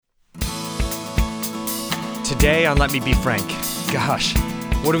Today on Let Me Be Frank, gosh,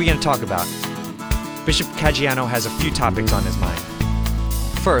 what are we going to talk about? Bishop Caggiano has a few topics on his mind.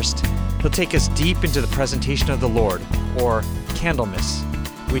 First, he'll take us deep into the presentation of the Lord, or Candlemas,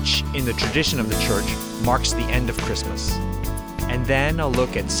 which in the tradition of the church marks the end of Christmas. And then a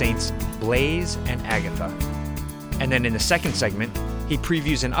look at Saints Blaise and Agatha. And then in the second segment, he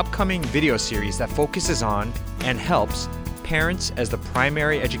previews an upcoming video series that focuses on and helps parents as the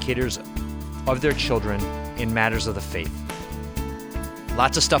primary educators of their children in matters of the faith.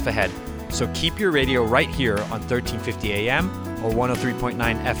 Lots of stuff ahead, so keep your radio right here on 1350 AM or 103.9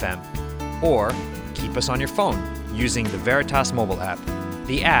 FM, or keep us on your phone using the Veritas mobile app.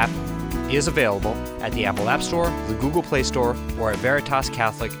 The app is available at the Apple App Store, the Google Play Store, or at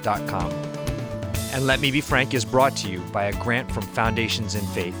veritascatholic.com. And Let Me Be Frank is brought to you by a grant from Foundations in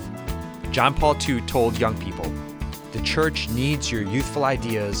Faith. John Paul II told young people, "The church needs your youthful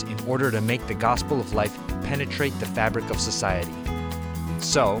ideas in order to make the gospel of life penetrate the fabric of society."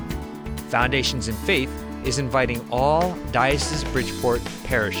 So, Foundations in Faith is inviting all Diocese Bridgeport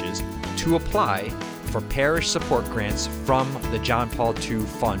parishes to apply for parish support grants from the John Paul II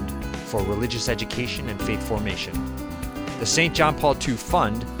Fund for Religious Education and Faith Formation. The St. John Paul II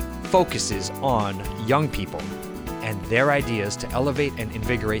Fund focuses on young people and their ideas to elevate and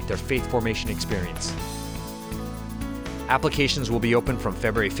invigorate their faith formation experience. Applications will be open from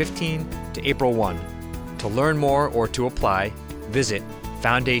February 15 to April 1. To learn more or to apply, visit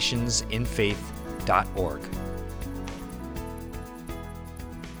foundationsinfaith.org.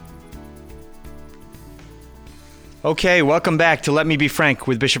 Okay, welcome back to Let Me Be Frank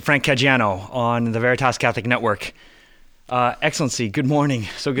with Bishop Frank Caggiano on the Veritas Catholic Network. Excellency, good morning.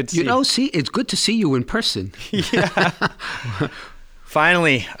 So good to see you. It's good to see you in person. Yeah.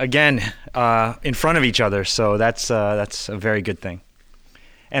 Finally, again, in front of each other. So that's a very good thing.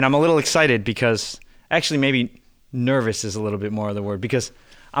 And I'm a little excited because, actually maybe nervous is a little bit more of the word, because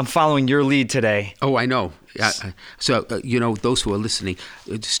I'm following your lead today. Oh, I know. So, those who are listening,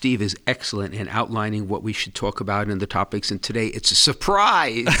 Steve is excellent in outlining what we should talk about in the topics, and today it's a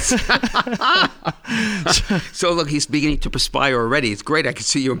surprise. So, look, he's beginning to perspire already. It's great. I can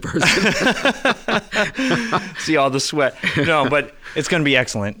see you in person. See all the sweat. No, but it's going to be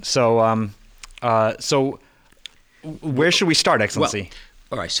excellent. So, where should we start, Excellency? Well,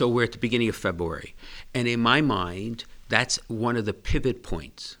 all right, so we're at the beginning of February, and in my mind, that's one of the pivot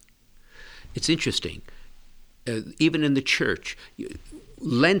points. It's interesting. Even in the church,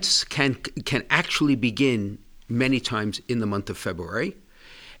 Lent can actually begin many times in the month of February.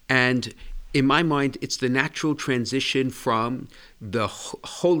 And in my mind, it's the natural transition from the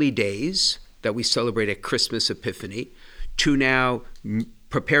holy days that we celebrate at Christmas Epiphany to now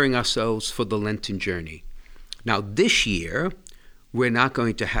preparing ourselves for the Lenten journey. Now, this year, we're not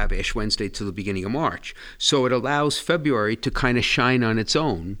going to have Ash Wednesday till the beginning of March. So it allows February to kind of shine on its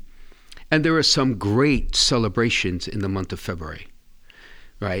own. And there are some great celebrations in the month of February,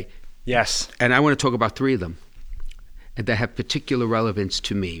 right? Yes. And I want to talk about three of them and that have particular relevance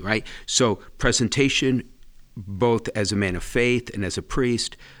to me, right? So presentation, both as a man of faith and as a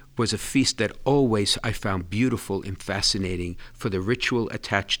priest, was a feast that always I found beautiful and fascinating for the ritual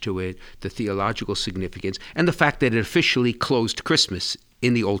attached to it, the theological significance, and the fact that it officially closed Christmas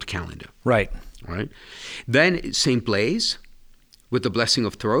in the old calendar. Right. All right. Then St. Blaise with the blessing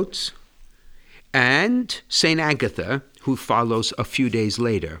of throats, and St. Agatha, who follows a few days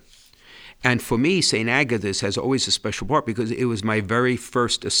later. And for me, St. Agatha's has always a special part because it was my very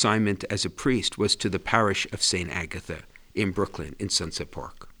first assignment as a priest was to the parish of St. Agatha in Brooklyn, in Sunset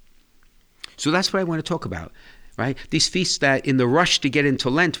Park. So that's what I want to talk about, right? These feasts that in the rush to get into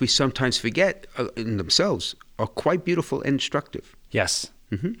Lent, we sometimes forget in themselves are quite beautiful and instructive. Yes.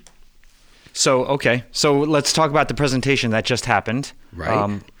 Mm-hmm. So let's talk about the presentation that just happened.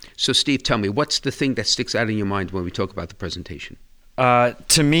 Right. So Steve, tell me, what's the thing that sticks out in your mind when we talk about the presentation?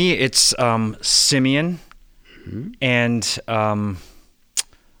 To me, it's Simeon and, Anna.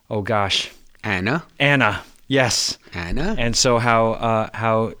 Anna. Yes. Anna. And so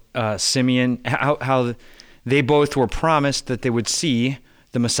how Simeon, how they both were promised that they would see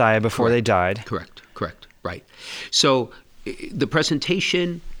the Messiah before they died. Correct. Right. So the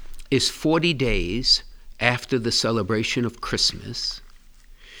presentation is 40 days after the celebration of Christmas,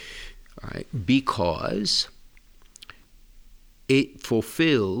 all right, because it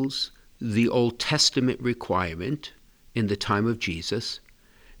fulfills the Old Testament requirement in the time of Jesus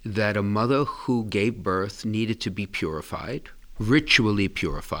that a mother who gave birth needed to be purified, ritually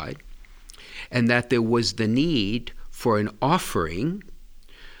purified, and that there was the need for an offering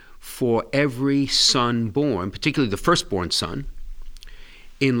for every son born, particularly the firstborn son,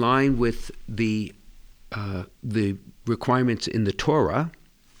 in line with the the requirements in the Torah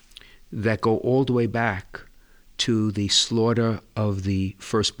that go all the way back to the slaughter of the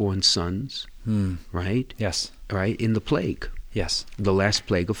firstborn sons, right? Yes. Right, in the plague. Yes. The last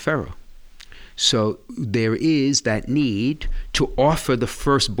plague of Pharaoh. So there is that need to offer the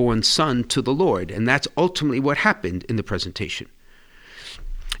firstborn son to the Lord, and that's ultimately what happened in the presentation.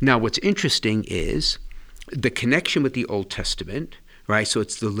 Now, what's interesting is the connection with the Old Testament, right? So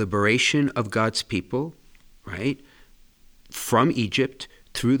it's the liberation of God's people, right, from Egypt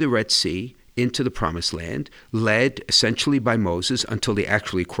through the Red Sea into the Promised Land, led essentially by Moses until they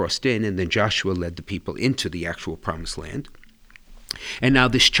actually crossed in, and then Joshua led the people into the actual Promised Land. And now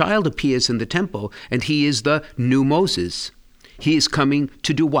this child appears in the temple, and he is the new Moses. He is coming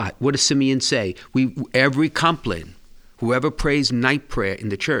to do what? What does Simeon say? Every Compline, whoever prays night prayer in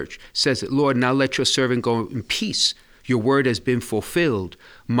the church, says that, Lord, now let your servant go in peace. Your word has been fulfilled.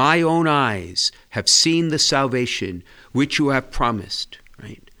 My own eyes have seen the salvation which you have promised,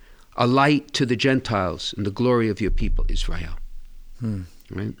 right? A light to the Gentiles and the glory of your people Israel.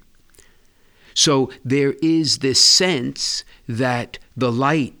 Right? So there is this sense that the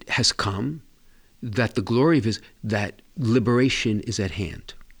light has come, that the glory of that liberation is at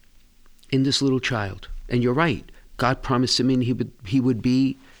hand in this little child. And you're right. God promised Simeon he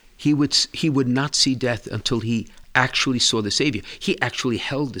would not see death until he actually saw the Savior. He actually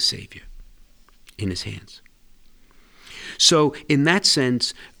held the Savior in his hands. So in that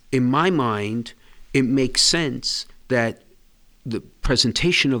sense, in my mind, it makes sense that the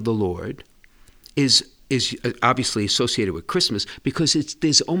presentation of the Lord is obviously associated with Christmas because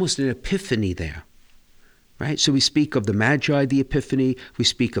there's almost an epiphany there, right? So we speak of the Magi, the epiphany. We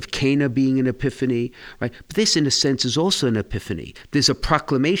speak of Cana being an epiphany, right? But this, in a sense, is also an epiphany. There's a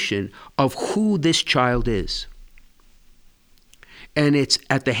proclamation of who this child is. And it's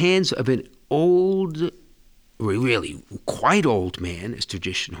at the hands of an old, really quite old man, as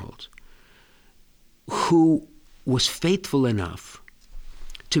tradition holds, who was faithful enough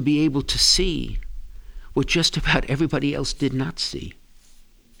to be able to see what just about everybody else did not see.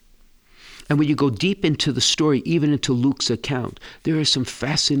 And when you go deep into the story, even into Luke's account, there are some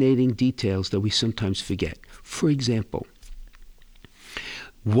fascinating details that we sometimes forget. For example,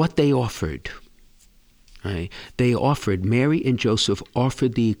 what they offered. Right? Mary and Joseph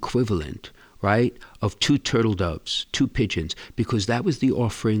offered the equivalent, right, of 2 turtle doves, 2 pigeons, because that was the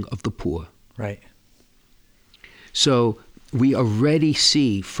offering of the poor. Right. So we already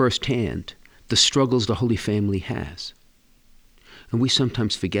see firsthand the struggles the Holy Family has. And we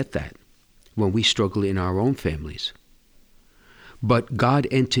sometimes forget that when we struggle in our own families. But God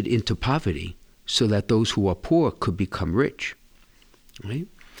entered into poverty so that those who are poor could become rich. Right?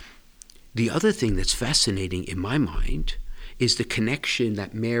 The other thing that's fascinating in my mind is the connection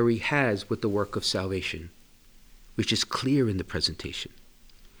that Mary has with the work of salvation, which is clear in the presentation.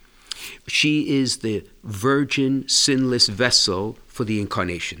 She is the virgin, sinless vessel for the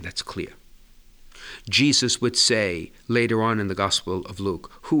incarnation. That's clear. Jesus would say later on in the Gospel of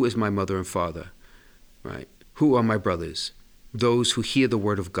Luke, who is my mother and father? Right? Who are my brothers? Those who hear the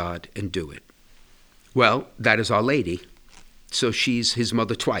word of God and do it. Well, that is Our Lady. So she's his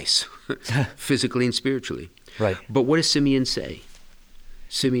mother twice, physically and spiritually. Right. But what does Simeon say?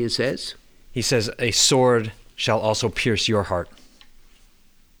 Simeon says? He says, a sword shall also pierce your heart.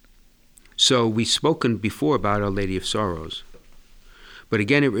 So we've spoken before about Our Lady of Sorrows. But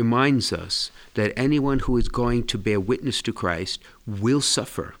again, it reminds us that anyone who is going to bear witness to Christ will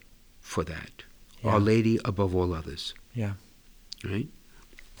suffer for that. Yeah. Our Lady above all others. Yeah. Right?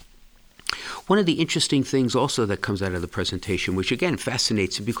 One of the interesting things also that comes out of the presentation, which again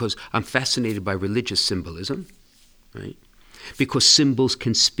fascinates me because I'm fascinated by religious symbolism, right? Because symbols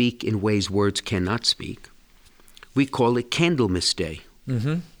can speak in ways words cannot speak. We call it Candlemas Day.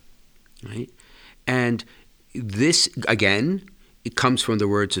 Mm-hmm. Right? And this, again, it comes from the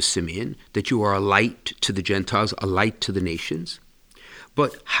words of Simeon, that you are a light to the Gentiles, a light to the nations.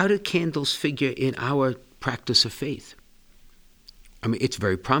 But how do candles figure in our practice of faith? I mean, it's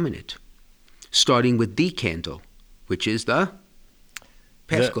very prominent, starting with the candle, which is the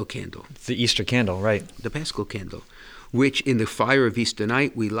Paschal candle. The Easter candle, right. The Paschal candle, which in the fire of Easter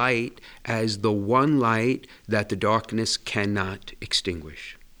night we light as the one light that the darkness cannot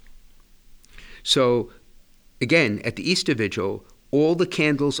extinguish. So, again, at the Easter Vigil, all the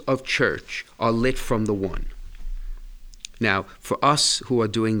candles of church are lit from the one. Now, for us who are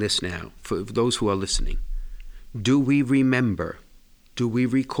doing this now, for those who are listening, do we remember, do we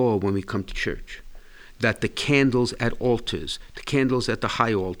recall when we come to church that the candles at altars, the candles at the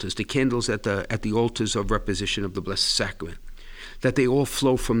high altars, the candles at the altars of reposition of the Blessed Sacrament, that they all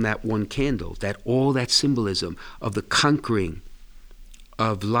flow from that one candle, that all that symbolism of the conquering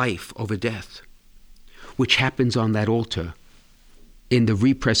of life over death, which happens on that altar in the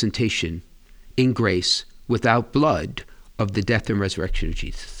representation in grace without blood of the death and resurrection of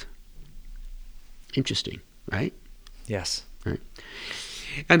Jesus. Interesting, right? Yes. Right.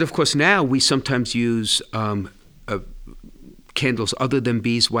 And of course, now we sometimes use candles other than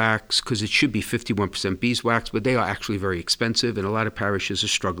beeswax, because it should be 51% beeswax, but they are actually very expensive, and a lot of parishes are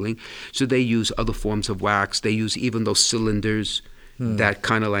struggling. So they use other forms of wax. They use even those cylinders that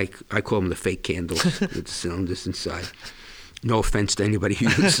kind of like, I call them the fake candles with the cylinders inside. No offense to anybody who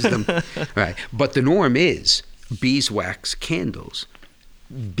uses them. Right. But the norm is beeswax candles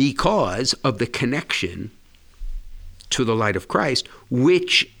because of the connection to the light of Christ,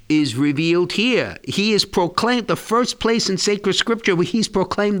 which is revealed here. He is proclaimed, the first place in sacred scripture where he's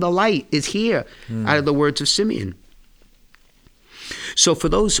proclaimed the light is here, out of the words of Simeon. So for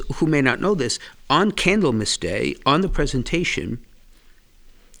those who may not know this, on Candlemas Day, on the presentation,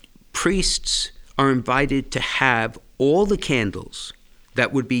 priests are invited to have all the candles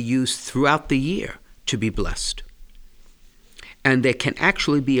that would be used throughout the year to be blessed. And there can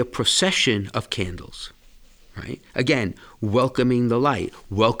actually be a procession of candles. Right? Again, welcoming the light,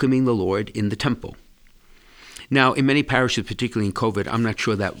 welcoming the Lord in the temple. Now, in many parishes, particularly in COVID, I'm not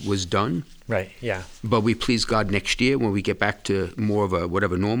sure that was done. Right, yeah. But we please God next year, when we get back to more of a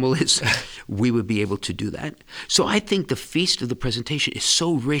whatever normal is, we would be able to do that. So I think the Feast of the Presentation is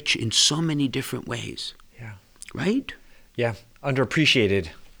so rich in so many different ways. Yeah. Right? Yeah, underappreciated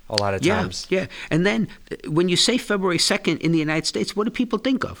a lot of times. Yeah. And then when you say February 2nd in the United States, what do people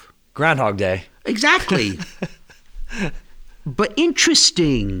think of? Groundhog Day. Exactly. But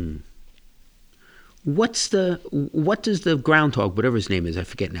interesting. What does the groundhog, whatever his name is, I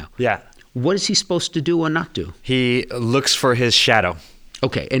forget now. Yeah. What is he supposed to do or not do? He looks for his shadow.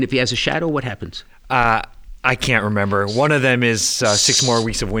 Okay, and if he has a shadow, what happens? I can't remember. One of them is 6 more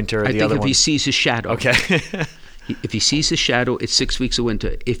weeks of winter. I think if he sees his shadow. Okay. If he sees his shadow, it's 6 weeks of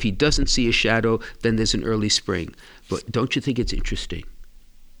winter. If he doesn't see a shadow, then there's an early spring. But don't you think it's interesting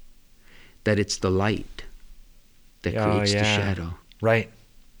that it's the light that creates the shadow? Right.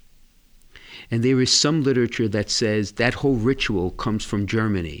 And there is some literature that says that whole ritual comes from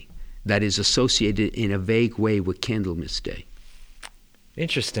Germany, that is associated in a vague way with Candlemas Day.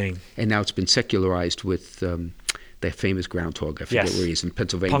 Interesting. And now it's been secularized with that famous groundhog. I forget where he is, in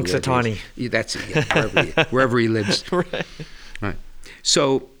Pennsylvania. Punxsutawney. Yeah, that's it. Yeah, wherever he lives. Right.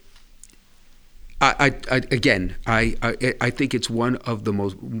 So, I think it's one of the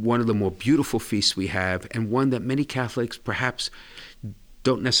more beautiful feasts we have, and one that many Catholics perhaps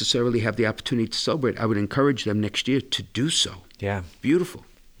don't necessarily have the opportunity to celebrate. I would encourage them next year to do so. Yeah. Beautiful.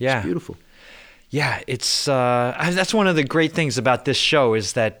 Yeah. It's beautiful. Yeah, it's that's one of the great things about this show,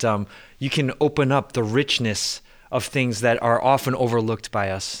 is that you can open up the richness of things that are often overlooked by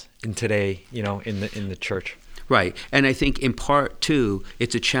us in today, in the church. Right. And I think in part, too,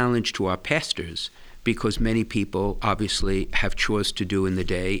 it's a challenge to our pastors, because many people obviously have chores to do in the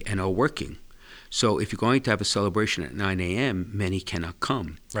day and are working. So if you're going to have a celebration at 9 a.m., many cannot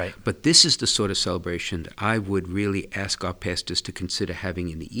come. Right. But this is the sort of celebration that I would really ask our pastors to consider having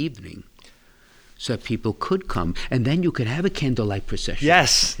in the evening, so that people could come. And then you could have a candlelight procession.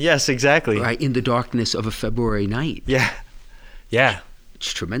 Yes, exactly. Right, in the darkness of a February night. Yeah.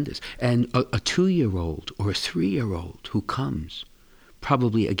 It's tremendous. And a 2-year-old or a 3-year-old who comes,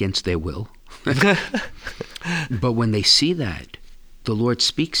 probably against their will, but when they see that, the Lord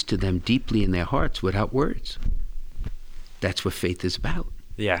speaks to them deeply in their hearts without words. That's what faith is about.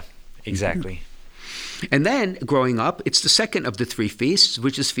 Yeah, exactly. And then, growing up, it's the second of the 3 feasts,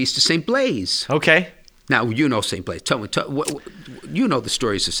 which is Feast of St. Blaise. Okay. Now, you know St. Blaise. Tell me, you know the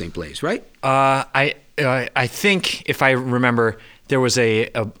stories of St. Blaise, right? I think, if I remember, there was a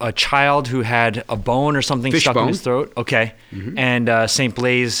child who had a bone or something stuck in his throat. Okay. Mm-hmm. And St.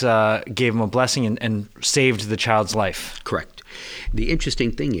 Blaise gave him a blessing and saved the child's life. Correct. The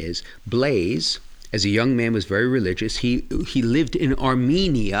interesting thing is, Blaise, as a young man, was very religious. He lived in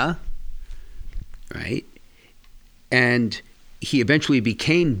Armenia, right? And he eventually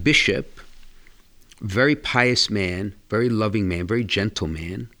became bishop, very pious man, very loving man, very gentle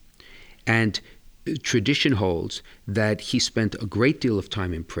man. And tradition holds that he spent a great deal of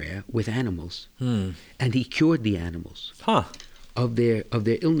time in prayer with animals. And he cured the animals of their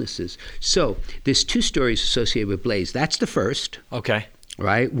illnesses. So there's 2 stories associated with Blaise. That's the first. Okay.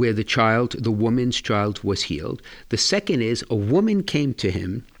 Right, where the woman's child was healed. The second is a woman came to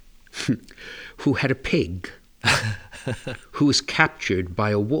him who had a pig who was captured by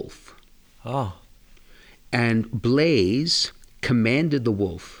a wolf. Oh. And Blaise commanded the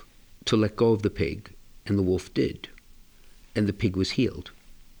wolf to let go of the pig, and the wolf did. And the pig was healed.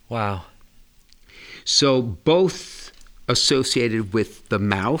 Wow. So both associated with the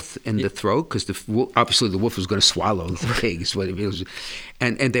mouth and the throat, because obviously the wolf was going to swallow the pig, is what it was.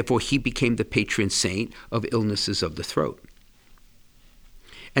 And therefore he became the patron saint of illnesses of the throat.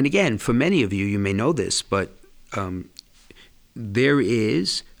 And again, for many of you, you may know this, but there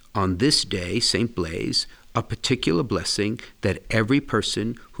is, on this day, St. Blaise, a particular blessing that every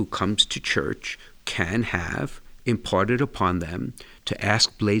person who comes to church can have imparted upon them to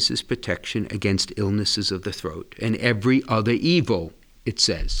ask Blaise's protection against illnesses of the throat and every other evil, it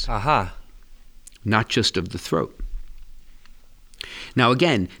says. Aha. Not just of the throat. Now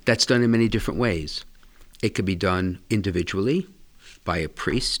again, that's done in many different ways. It could be done individually by a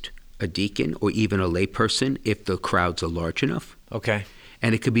priest, a deacon, or even a layperson if the crowds are large enough. Okay.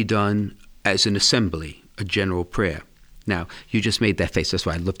 And it could be done as an assembly, a general prayer. Now, you just made that face. That's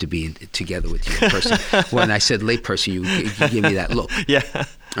why I'd love to be together with you in person. When I said layperson, you give me that look. Yeah.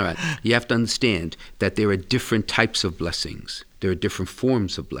 All right. You have to understand that there are different types of blessings. There are different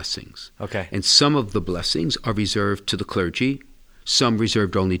forms of blessings. Okay. And some of the blessings are reserved to the clergy, some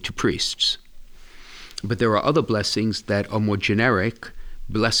reserved only to priests. But there are other blessings that are more generic,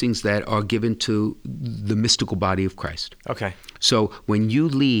 blessings that are given to the mystical body of Christ. Okay. So when you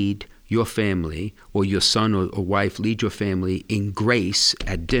lead your family, or your son or wife lead your family in grace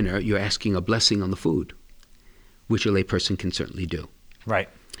at dinner, you're asking a blessing on the food, which a layperson can certainly do. Right.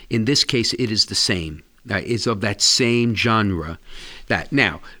 In this case, it is the same. It's of that same genre.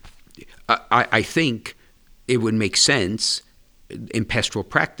 Now, I think it would make sense in pastoral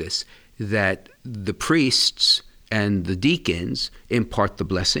practice that the priests and the deacons impart the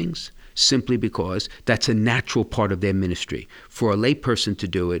blessings, simply because that's a natural part of their ministry. For a layperson to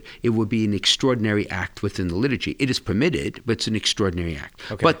do it, it would be an extraordinary act within the liturgy. It is permitted, but it's an extraordinary act.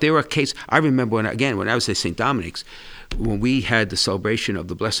 Okay. But there are cases, I remember when I was at St. Dominic's, when we had the celebration of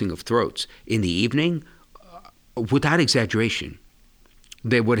the blessing of throats in the evening, without exaggeration,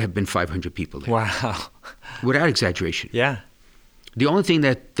 there would have been 500 people there. Wow. Without exaggeration. Yeah. The only thing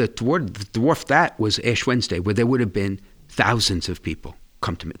that dwarfed that was Ash Wednesday, where there would have been thousands of people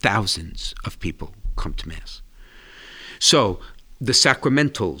come to Mass. So the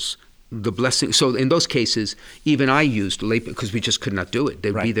sacramentals, the blessing. So in those cases, even I used lay because we just could not do it.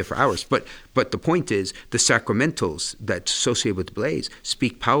 They'd be there for hours. But the point is, the sacramentals that's associated with Blaise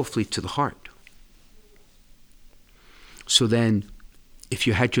speak powerfully to the heart. So then, if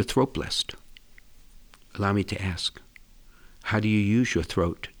you had your throat blessed, allow me to ask, how do you use your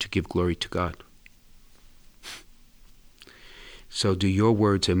throat to give glory to God? So do your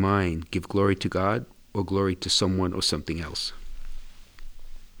words and mine give glory to God or glory to someone or something else?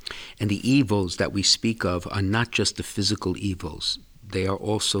 And the evils that we speak of are not just the physical evils. They are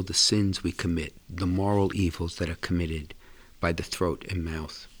also the sins we commit, the moral evils that are committed by the throat and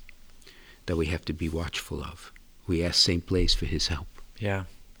mouth that we have to be watchful of. We ask St. Blaise for his help. Yeah.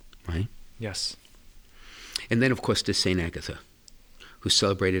 Right? Yes. And then, of course, there's St. Agatha, who's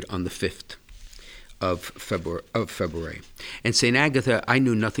celebrated on the 5th of February. And St. Agatha, I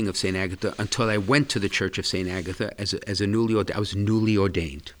knew nothing of St. Agatha until I went to the Church of St. Agatha I was newly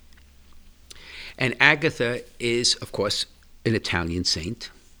ordained. And Agatha is, of course, an Italian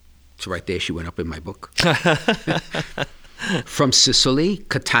saint. It's right there. She went up in my book. From Sicily,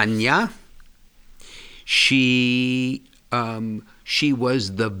 Catania. She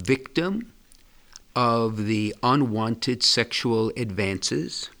was the victim of the unwanted sexual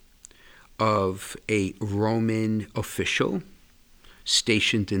advances of a Roman official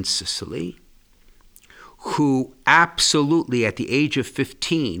stationed in Sicily, who absolutely, at the age of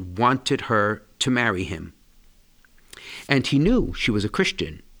 15, wanted her to marry him. And he knew she was a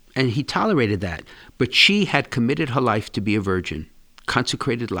Christian, and he tolerated that. But she had committed her life to be a virgin,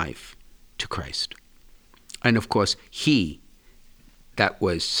 consecrated life to Christ. And of course, that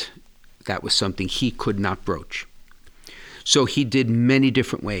was something he could not broach. So he did many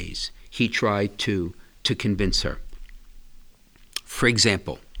different ways. He tried to convince her. For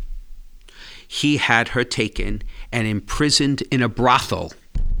example, he had her taken and imprisoned in a brothel.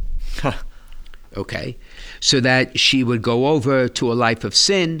 Okay? So that she would go over to a life of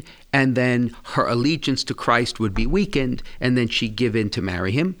sin, and then her allegiance to Christ would be weakened, and then she'd give in to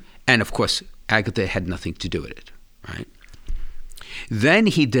marry him. And of course, Agatha had nothing to do with it, right? Then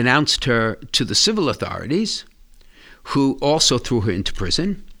he denounced her to the civil authorities, who also threw her into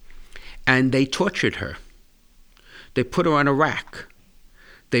prison, and they tortured her. They put her on a rack.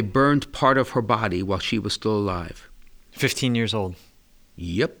 They burned part of her body while she was still alive. 15 years old.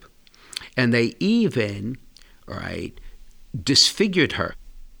 Yep. And they even, disfigured her,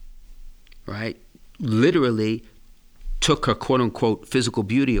 right? Literally took her quote-unquote physical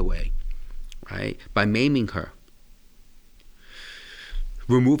beauty away, right? By maiming her,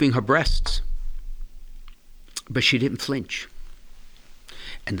 removing her breasts. But she didn't flinch.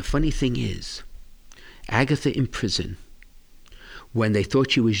 And the funny thing is, Agatha in prison, when they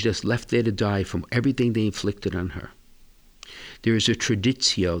thought she was just left there to die from everything they inflicted on her, there is a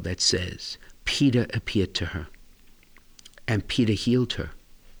traditio that says Peter appeared to her, and Peter healed her.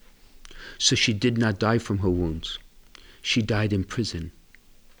 So she did not die from her wounds. She died in prison.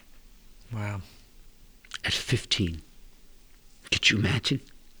 Wow. At 15. Could you imagine?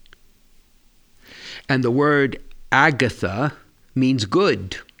 And the word Agatha means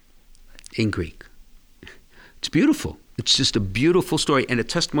good in Greek. It's beautiful. It's just a beautiful story and a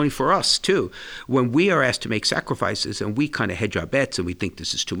testimony for us, too. When we are asked to make sacrifices and we kind of hedge our bets and we think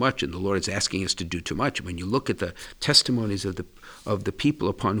this is too much and the Lord is asking us to do too much, when you look at the testimonies of the people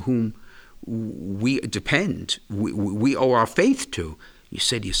upon whom we depend, we owe our faith to, you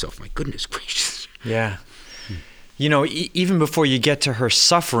say to yourself, my goodness gracious. Yeah. You know, even before you get to her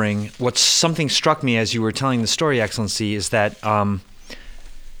suffering, something struck me as you were telling the story, Excellency, is that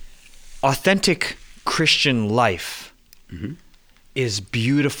authentic Christian life is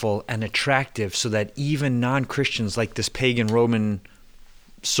beautiful and attractive, so that even non-Christians, like this pagan Roman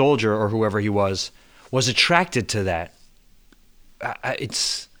soldier or whoever he was attracted to that.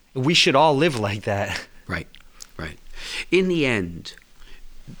 We should all live like that. Right. In the end,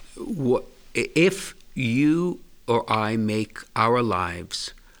 if you or I make our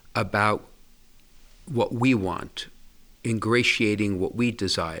lives about what we want, ingratiating what we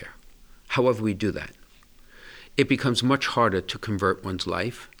desire, however we do that, it becomes much harder to convert one's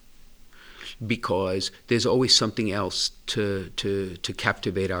life, because there's always something else to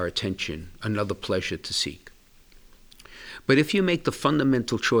captivate our attention, another pleasure to seek. But if you make the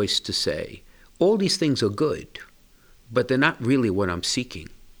fundamental choice to say, all these things are good, but they're not really what I'm seeking,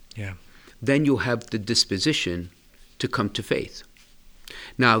 then you'll have the disposition to come to faith.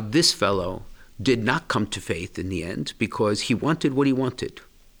 Now, this fellow did not come to faith in the end because he wanted what he wanted.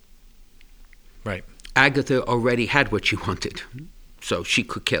 Right. Agatha already had what she wanted, so she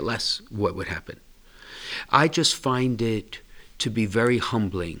could care less what would happen. I just find it to be very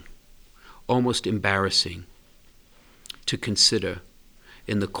humbling, almost embarrassing, to consider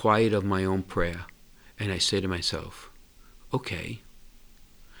in the quiet of my own prayer, and I say to myself, okay,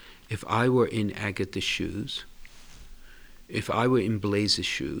 if I were in Agatha's shoes, if I were in Blaise's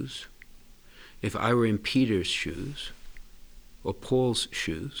shoes, if I were in Peter's shoes, or Paul's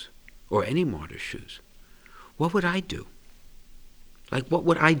shoes, or any martyr's shoes, what would I do? Like, what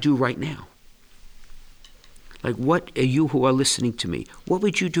would I do right now? Like, what are you who are listening to me? What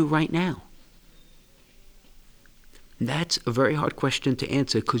would you do right now? That's a very hard question to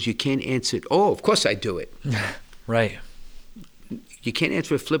answer, because you can't answer it, oh, of course I do it. Right. You can't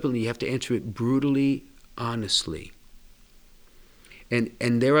answer it flippantly. You have to answer it brutally, honestly. And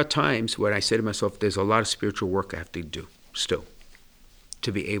there are times when I say to myself, there's a lot of spiritual work I have to do still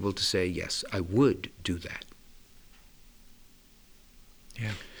to be able to say, yes, I would do that.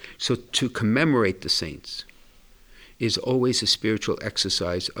 Yeah. So to commemorate the saints is always a spiritual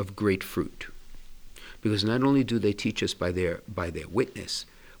exercise of great fruit, because not only do they teach us by their witness,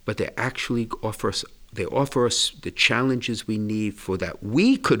 but they actually offer us the challenges we need for that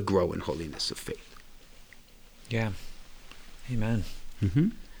we could grow in holiness of faith. Yeah. Amen. Mm-hmm.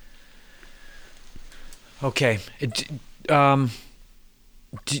 Okay. Do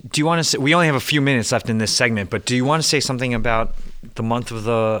you want to say, we only have a few minutes left in this segment, but do you want to say something about the month of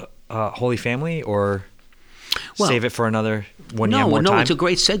the Holy Family, or save it for another when you have more time? No, it's a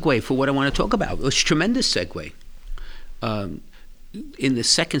great segue for what I want to talk about. It's a tremendous segue. In the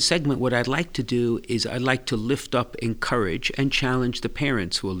second segment, what I'd like to do is I'd like to lift up, encourage, and challenge the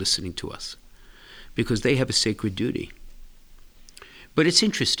parents who are listening to us, because they have a sacred duty. But it's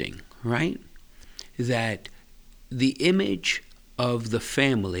interesting, right, that the image of the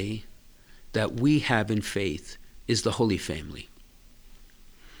family that we have in faith is the Holy Family.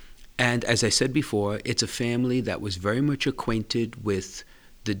 And as I said before, it's a family that was very much acquainted with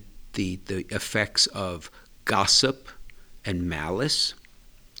the effects of gossip and malice,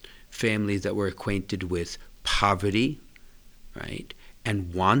 families that were acquainted with poverty, right,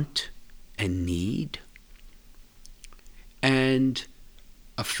 and want and need, and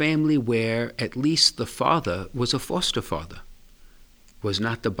a family where at least the father was a foster father, was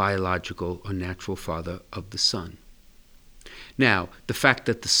not the biological or natural father of the son. Now, the fact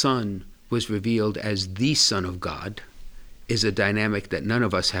that the Son was revealed as the Son of God is a dynamic that none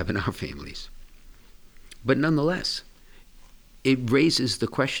of us have in our families. But nonetheless, it raises the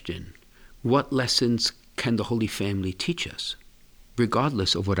question, what lessons can the Holy Family teach us,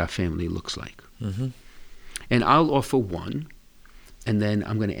 regardless of what our family looks like? Mm-hmm. And I'll offer one, and then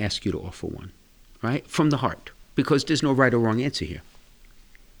I'm going to ask you to offer one, right? From the heart, because there's no right or wrong answer here.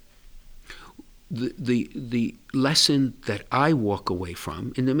 The lesson that I walk away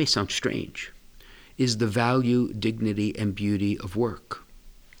from, and it may sound strange, is the value, dignity, and beauty of work.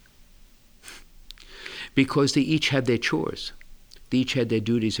 Because they each had their chores. They each had their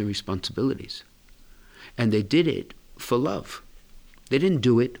duties and responsibilities. And they did it for love. They didn't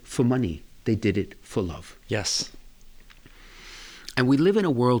do it for money. They did it for love. Yes. And we live in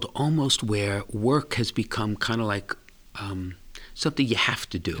a world almost where work has become kind of like something you have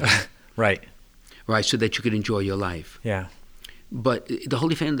to do. Right. Right, so that you could enjoy your life. Yeah. But the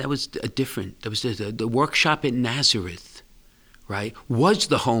Holy Family, that was different. That was the workshop in Nazareth, right, was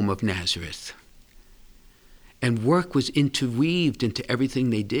the home of Nazareth. And work was interweaved into everything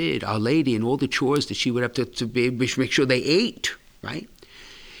they did. Our Lady and all the chores that she would have to be able to make sure they ate, right?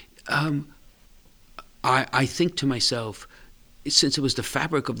 I think to myself, since it was the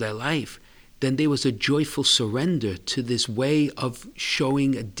fabric of their life, then there was a joyful surrender to this way of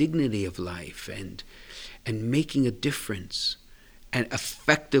showing a dignity of life and making a difference and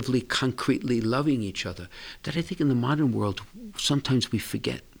effectively, concretely loving each other that I think in the modern world sometimes we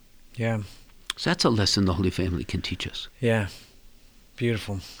forget. Yeah. So that's a lesson the Holy Family can teach us. Yeah.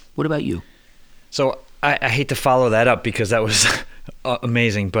 Beautiful. What about you? So I hate to follow that up because that was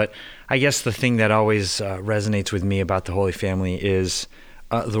amazing, but I guess the thing that always resonates with me about the Holy Family is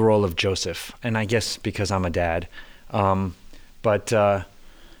the role of Joseph. And I guess because I'm a dad. But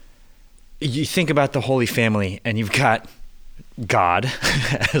you think about the Holy Family and you've got God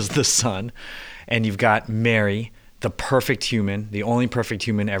as the son, and you've got Mary, the perfect human, the only perfect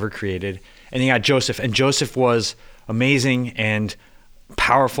human ever created, and you got Joseph. And Joseph was amazing and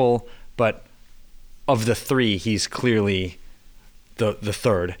powerful, but of the three, he's clearly the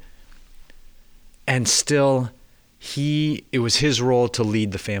third. And still, it was his role to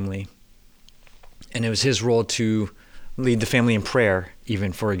lead the family. And it was his role to lead the family in prayer,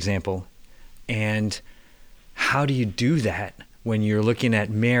 even, for example. And how do you do that when you're looking at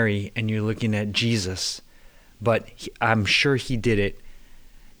Mary and you're looking at Jesus? But I'm sure he did it.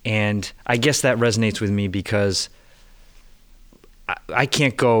 And I guess that resonates with me because I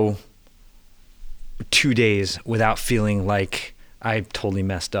can't go 2 days without feeling like I totally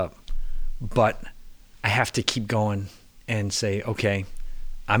messed up. But I have to keep going and say, okay,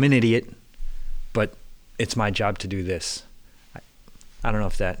 I'm an idiot, but it's my job to do this. I don't know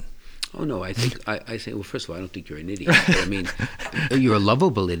if that... Oh, no, I think, I say, well, first of all, I don't think you're an idiot. But I mean, you're a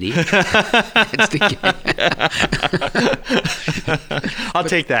lovable idiot. I'll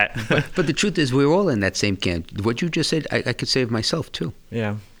take that. But the truth is, we're all in that same camp. What you just said, I could say of myself, too.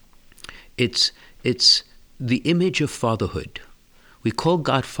 Yeah. It's the image of fatherhood. We call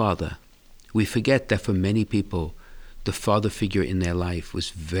God Father. We forget that for many people, the father figure in their life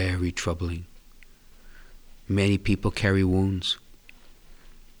was very troubling. Many people carry wounds.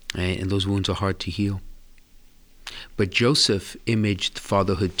 Right? And those wounds are hard to heal. But Joseph imaged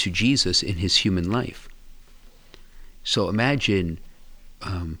fatherhood to Jesus in his human life. So imagine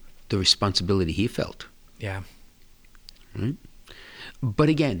the responsibility he felt. Yeah. Right? But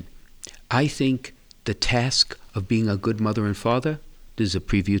again, I think the task of being a good mother and father, this is a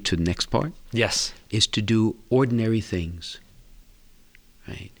preview to the next part. Yes. Is to do ordinary things,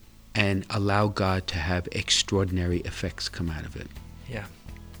 right? And allow God to have extraordinary effects come out of it. Yeah.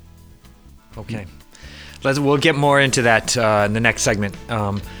 Okay. We'll get more into that in the next segment.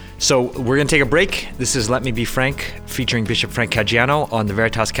 So we're going to take a break. This is Let Me Be Frank, featuring Bishop Frank Caggiano on the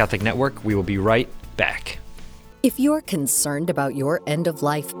Veritas Catholic Network. We will be right back. If you're concerned about your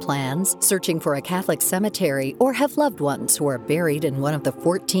end-of-life plans, searching for a Catholic cemetery, or have loved ones who are buried in one of the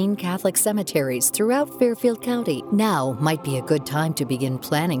 14 Catholic cemeteries throughout Fairfield County, now might be a good time to begin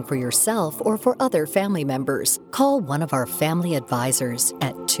planning for yourself or for other family members. Call one of our family advisors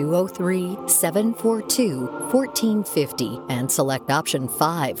at 203-742-1450 and select option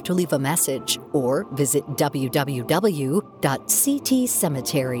 5 to leave a message, or visit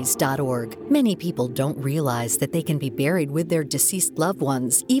www.ctcemeteries.org. Many people don't realize that they can be buried with their deceased loved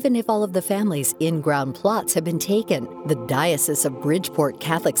ones, even if all of the family's in-ground plots have been taken. The Diocese of Bridgeport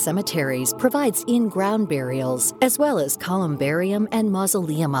Catholic Cemeteries provides in-ground burials, as well as columbarium and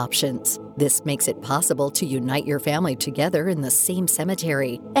mausoleum options. This makes it possible to unite your family together in the same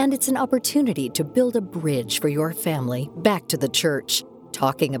cemetery, and it's an opportunity to build a bridge for your family back to the church.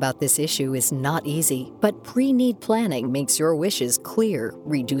 Talking about this issue is not easy, but pre-need planning makes your wishes clear,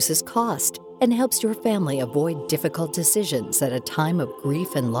 reduces cost, and helps your family avoid difficult decisions at a time of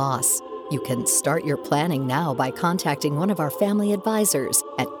grief and loss. You can start your planning now by contacting one of our family advisors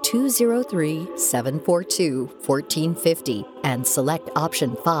at 203-742-1450 and select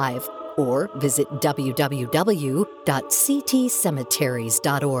option 5, or visit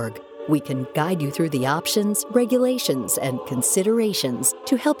www.ctcemeteries.org. We can guide you through the options, regulations, and considerations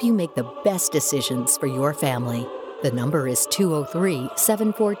to help you make the best decisions for your family. The number is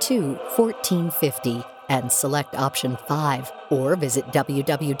 203-742-1450 and select option 5, or visit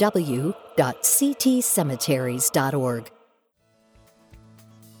www.ctcemeteries.org.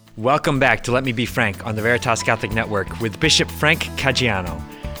 Welcome back to Let Me Be Frank on the Veritas Catholic Network with Bishop Frank Caggiano.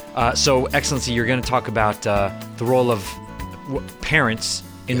 So, Excellency, you're going to talk about the role of parents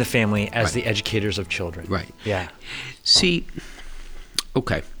in the family as the educators of children. Right. Yeah. See,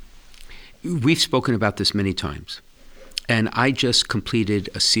 okay, we've spoken about this many times, and I just completed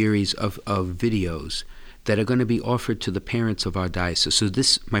a series of videos that are going to be offered to the parents of our diocese. So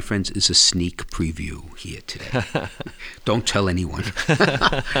this, my friends, is a sneak preview here today. Don't tell anyone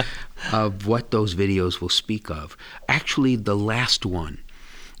of what those videos will speak of. Actually, the last one,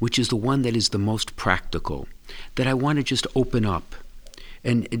 which is the one that is the most practical, that I want to just open up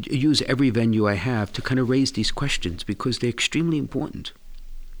and use every venue I have to kind of raise these questions because they're extremely important.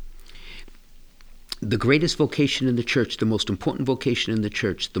 The greatest vocation in the church, the most important vocation in the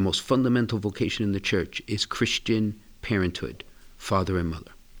church, the most fundamental vocation in the church is Christian parenthood, father and mother.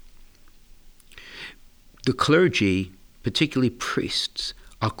 The clergy, particularly priests,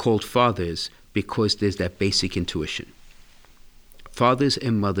 are called fathers because there's that basic intuition. Fathers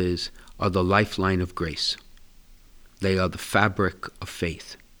and mothers are the lifeline of grace. They are the fabric of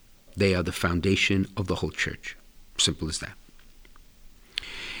faith. They are the foundation of the whole church. Simple as that.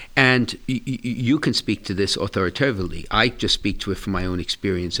 And you can speak to this authoritatively. I just speak to it from my own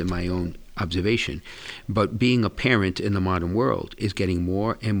experience and my own observation. But being a parent in the modern world is getting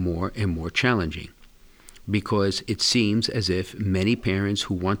more and more and more challenging because it seems as if many parents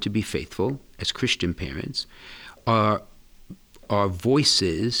who want to be faithful as Christian parents are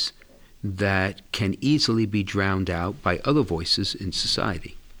voices that can easily be drowned out by other voices in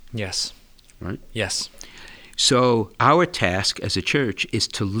society. Yes. Right? Yes. So our task as a church is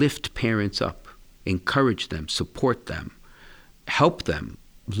to lift parents up, encourage them, support them, help them,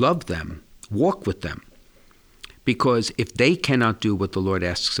 love them, walk with them. Because if they cannot do what the Lord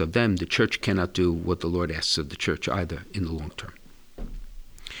asks of them, the church cannot do what the Lord asks of the church either in the long term.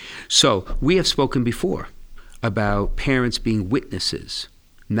 So we have spoken before about parents being witnesses,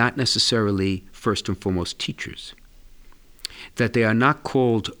 not necessarily first and foremost teachers. That they are not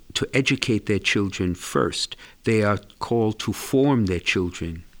called to educate their children first. They are called to form their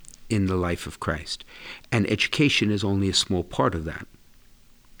children in the life of Christ. And education is only a small part of that.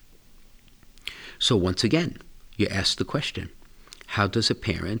 So once again, you ask the question, how does a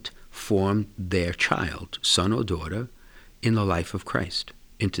parent form their child, son or daughter, in the life of Christ,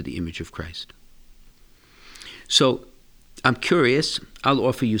 into the image of Christ? So I'm curious. I'll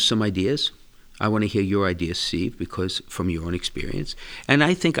offer you some ideas. I want to hear your ideas, Steve, because from your own experience. And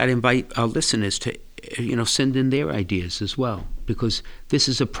I think I'd invite our listeners to, send in their ideas as well, because this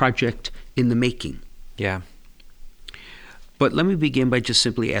is a project in the making. Yeah. But let me begin by just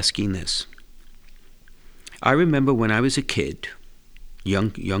simply asking this. I remember when I was a kid, young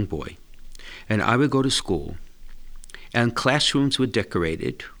boy, and I would go to school, and classrooms were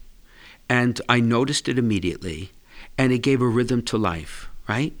decorated, and I noticed it immediately, and it gave a rhythm to life,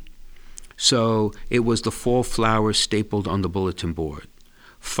 right? So it was the fall flowers stapled on the bulletin board,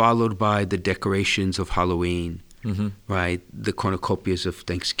 followed by the decorations of Halloween, right? The cornucopias of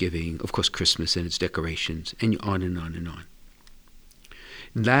Thanksgiving, of course, Christmas and its decorations, and on and on and on.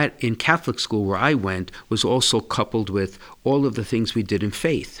 That in Catholic school where I went was also coupled with all of the things we did in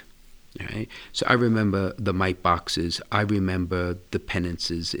faith. Right? So I remember the mite boxes. I remember the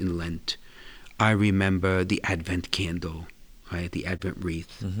penances in Lent. I remember the Advent candle, right? The Advent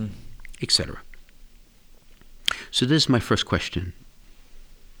wreath, etc. So this is my first question.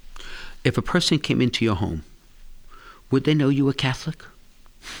 If a person came into your home, would they know you were Catholic?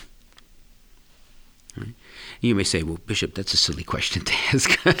 Right? You may say, well, Bishop, that's a silly question to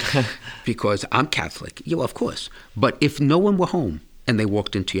ask because I'm Catholic. Yeah, well, of course. But if no one were home and they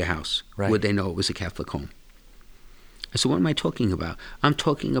walked into your house, would they know it was a Catholic home? So what am I talking about? I'm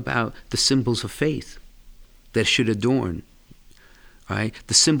talking about the symbols of faith that should adorn, right?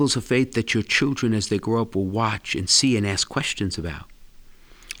 The symbols of faith that your children, as they grow up, will watch and see and ask questions about.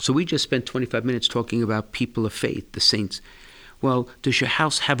 So we just spent 25 minutes talking about people of faith, the saints. Well, does your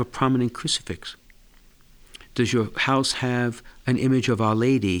house have a prominent crucifix? Does your house have an image of Our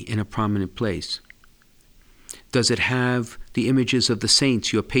Lady in a prominent place? Does it have the images of the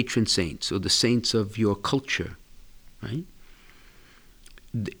saints, your patron saints, or the saints of your culture, right?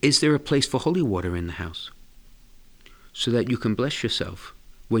 Is there a place for holy water in the house so that you can bless yourself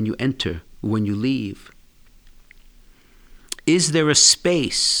when you enter, when you leave? Is there a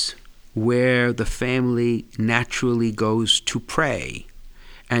space where the family naturally goes to pray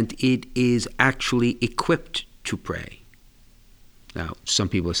and it is actually equipped to pray? Now, some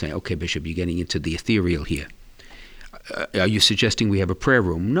people are saying, okay, Bishop, you're getting into the ethereal here. Are you suggesting we have a prayer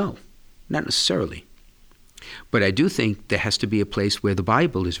room? No, not necessarily. But I do think there has to be a place where the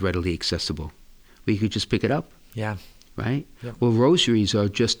Bible is readily accessible, where you could just pick it up. Yeah. Right? Yep. Well, rosaries are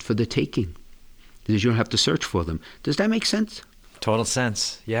just for the taking, because you don't have to search for them. Does that make sense? Total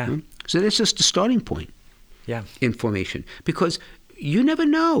sense. Yeah. Hmm? So that's just the starting point. Yeah. In formation. Because you never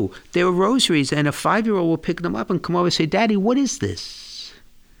know. There are rosaries, and a 5-year-old will pick them up and come over and say, Daddy, what is this?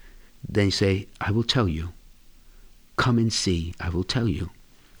 Then you say, I will tell you. Come and see. I will tell you.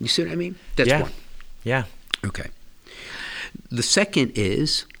 You see what I mean? That's Yeah. one. Yeah. Okay. The second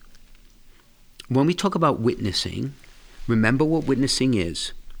is, when we talk about witnessing, remember what witnessing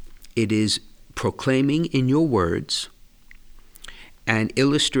is. It is proclaiming in your words and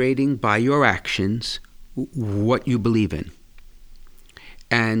illustrating by your actions what you believe in.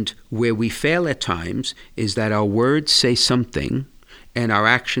 And where we fail at times is that our words say something and our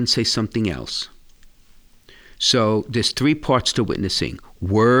actions say something else. So there's 3 parts to witnessing: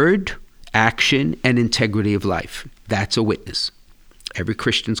 word, action, and integrity of life. That's a witness. Every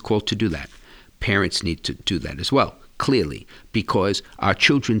Christian's called to do that. Parents need to do that as well, clearly, because our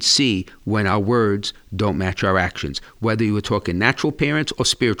children see when our words don't match our actions, whether you were talking natural parents or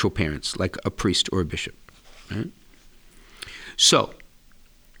spiritual parents, like a priest or a bishop. Right? So,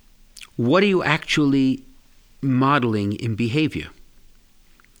 what are you actually modeling in behavior?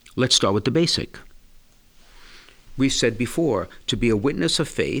 Let's start with the basic. We said before, to be a witness of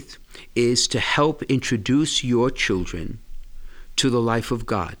faith is to help introduce your children to the life of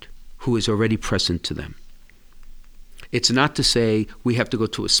God, who is already present to them. It's not to say we have to go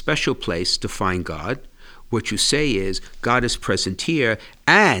to a special place to find God. What you say is, God is present here,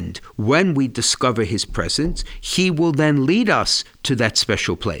 and when we discover his presence, he will then lead us to that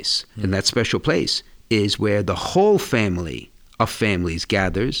special place. And that special place is where the whole family of families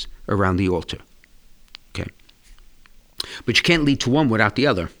gathers around the altar. Okay? But you can't lead to one without the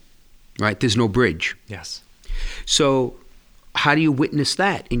other, right? There's no bridge. Yes. So how do you witness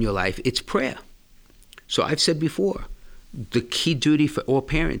that in your life? It's prayer. So I've said before, the key duty for all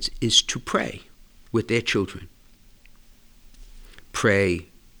parents is to pray with their children. Pray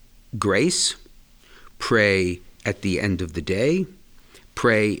grace, pray at the end of the day,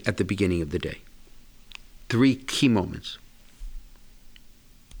 pray at the beginning of the day. 3 key moments.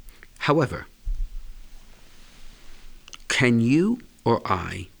 However, can you or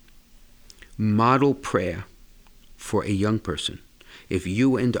I model prayer for a young person if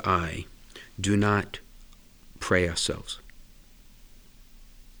you and I do not pray ourselves?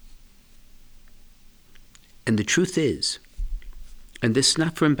 And the truth is, and this is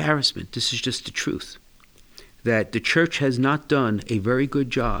not for embarrassment, this is just the truth, that the church has not done a very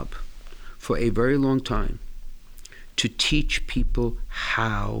good job for a very long time to teach people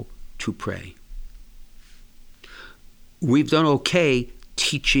how to pray. We've done okay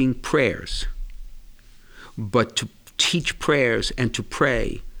teaching prayers, but to teach prayers and to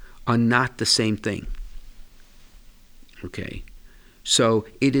pray are not the same thing. Okay? So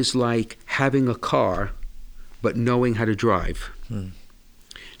it is like having a car but knowing how to drive.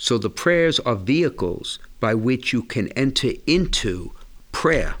 So the prayers are vehicles by which you can enter into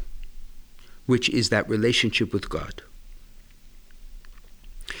prayer, which is that relationship with God.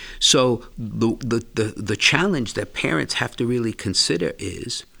 So the challenge that parents have to really consider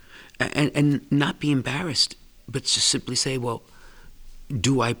is, and not be embarrassed, but just simply say, well,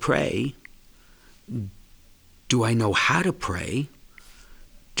 do I pray? Do I know how to pray?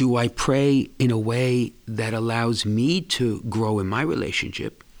 Do I pray in a way that allows me to grow in my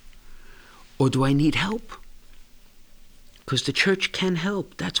relationship? Or do I need help? Because the church can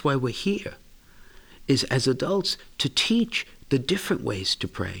help. That's why we're here, is as adults to teach the different ways to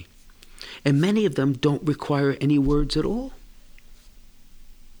pray. And many of them don't require any words at all.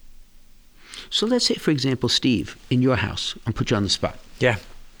 So let's say, for example, Steve, in your house, I'll put you on the spot. Yeah.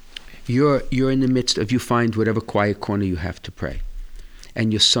 You're in the midst of, you find whatever quiet corner you have to pray.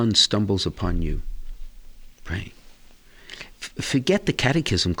 And your son stumbles upon you. Pray. Forget the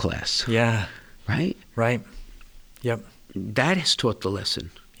catechism class. Yeah. Right? Right. Yep. That has taught the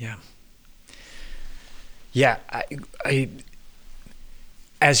lesson. Yeah. Yeah,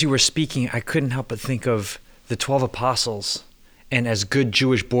 as you were speaking, I couldn't help but think of the 12 apostles. And as good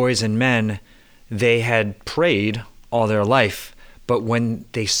Jewish boys and men, they had prayed all their life. But when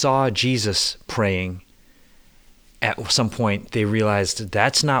they saw Jesus praying, at some point they realized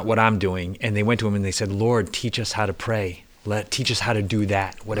that's not what I'm doing. And they went to him and they said, Lord, teach us how to pray. Teach us how to do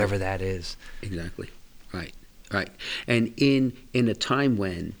that, whatever that is. Exactly. Right. And in a time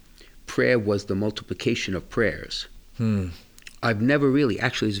when prayer was the multiplication of prayers, I've never really,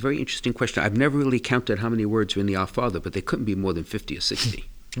 actually, it's a very interesting question. I've never really counted how many words are in the Our Father, but they couldn't be more than 50 or 60.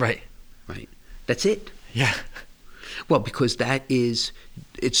 Right. That's it. Yeah. Well, because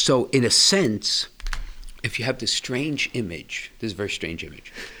it's so, in a sense, if you have this strange image, this very strange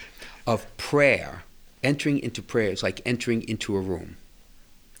image, of prayer, entering into prayer is like entering into a room.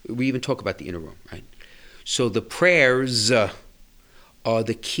 We even talk about the inner room, right? So the prayers are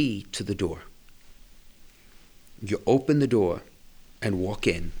the key to the door. You open the door and walk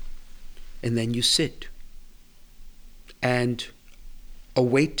in, and then you sit and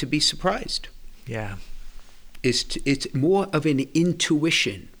await to be surprised. Yeah. It's more of an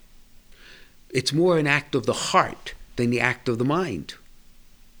intuition. It's more an act of the heart than the act of the mind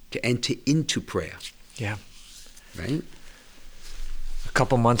to enter into prayer. Yeah. Right? A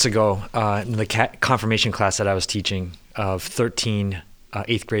couple months ago, in the confirmation class that I was teaching of 13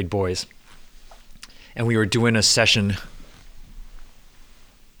 eighth grade boys, and we were doing a session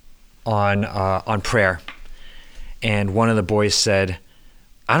on prayer, and one of the boys said,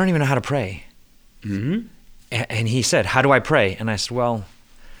 I don't even know how to pray. Mm-hmm. And he said, how do I pray? And I said, well,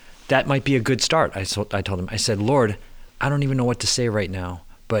 that might be a good start. I told him, I said, Lord, I don't even know what to say right now,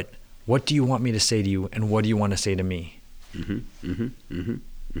 but what do you want me to say to you, and what do you want to say to me? Mm-hmm, mm-hmm, mm-hmm,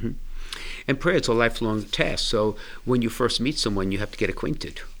 mm-hmm. And prayer is a lifelong task. So when you first meet someone, you have to get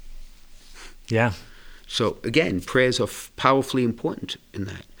acquainted. Yeah. So again, prayers are powerfully important in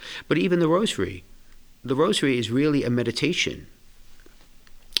that. But even the rosary is really a meditation.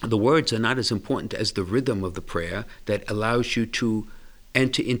 The words are not as important as the rhythm of the prayer that allows you to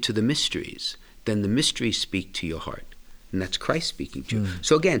enter into the mysteries. Then the mysteries speak to your heart. And that's Christ speaking to you.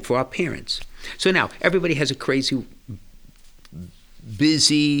 So again, for our parents. So now, everybody has a crazy,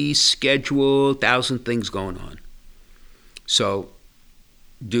 busy schedule, 1,000 things going on. So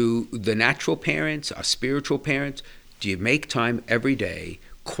do the natural parents, our spiritual parents, do you make time every day,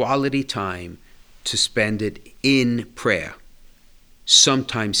 quality time, to spend it in prayer?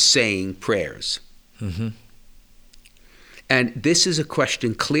 Sometimes saying prayers. Mm-hmm. And this is a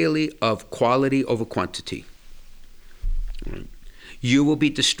question clearly of quality over quantity. You will be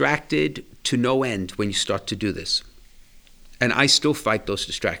distracted to no end when you start to do this. And I still fight those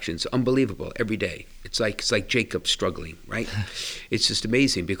distractions. Unbelievable, every day. It's like Jacob struggling, right? It's just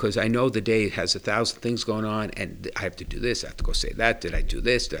amazing because I know the day has 1,000 things going on, and I have to do this, I have to go say that, did I do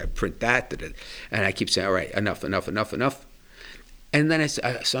this, did I print that? And I keep saying, all right, enough. And then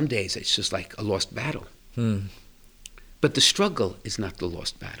some days it's just like a lost battle. But the struggle is not the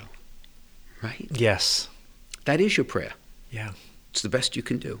lost battle, right? Yes. That is your prayer. Yeah. It's the best you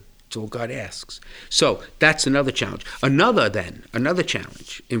can do. It's all God asks. So that's another challenge. Another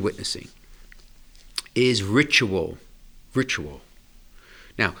challenge in witnessing is ritual.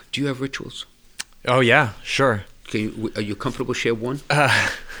 Now, do you have rituals? Oh yeah, sure. Are you comfortable to share one?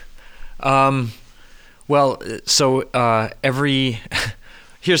 Well, so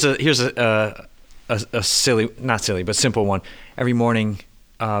here's a silly, not silly, but simple one. Every morning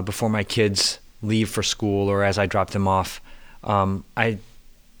before my kids leave for school or as I drop them off, I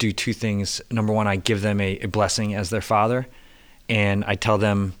do two things. Number one, I give them a blessing as their father, and I tell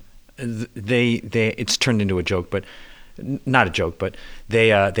them it's turned into a joke, but not a joke, but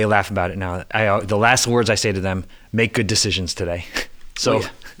they laugh about it now. The last words I say to them: make good decisions today. So.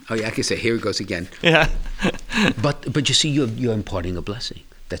 Oh yeah, I can say, here it goes again. Yeah. But you see, you're imparting a blessing.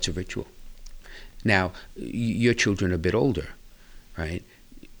 That's a ritual. Now, your children are a bit older, right?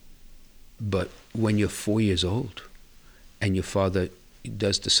 But when you're 4 years old and your father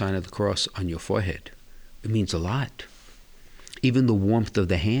does the sign of the cross on your forehead, it means a lot. Even the warmth of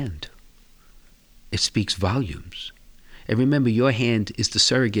the hand, it speaks volumes. And remember, your hand is the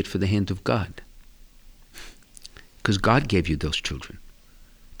surrogate for the hand of God. Because God gave you those children.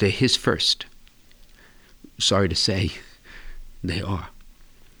 They're His first. Sorry to say, they are.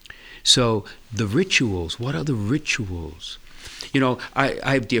 So the rituals, what are the rituals? You know, I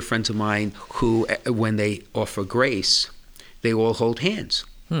have dear friends of mine who, when they offer grace, they all hold hands.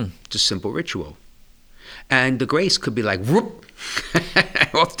 It's a simple ritual. And the grace could be like, whoop,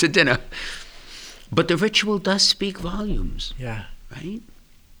 off to dinner. But the ritual does speak volumes. Yeah. Right?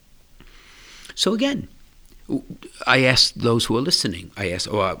 So again, I ask those who are listening. I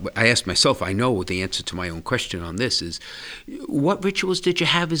ask myself. I know the answer to my own question on this is, what rituals did you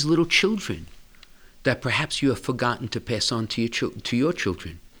have as little children that perhaps you have forgotten to pass on to your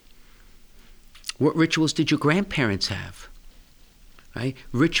children? What rituals did your grandparents have? Right?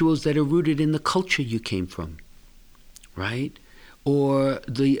 Rituals that are rooted in the culture you came from, right? Or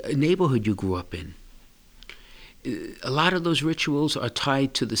the neighborhood you grew up in. A lot of those rituals are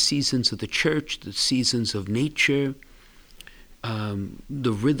tied to the seasons of the church, the seasons of nature,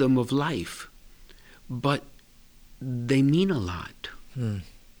 the rhythm of life. But they mean a lot.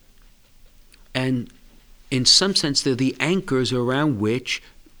 And in some sense, they're the anchors around which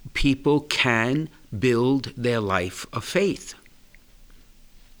people can build their life of faith.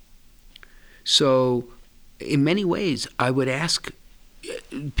 So, in many ways, I would ask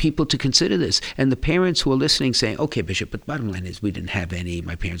people to consider this. And the parents who are listening saying, okay, Bishop, but bottom line is we didn't have any.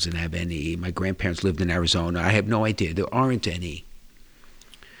 My parents didn't have any. My grandparents lived in Arizona. I have no idea. There aren't any.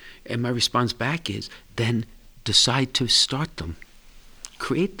 And my response back is, then decide to start them.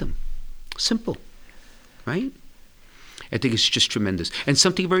 Create them. Simple. Right? I think it's just tremendous. And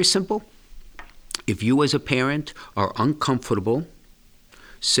something very simple. If you as a parent are uncomfortable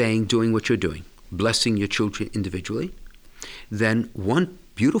doing what you're doing, blessing your children individually, then one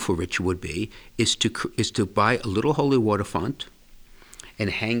beautiful ritual would be is to buy a little holy water font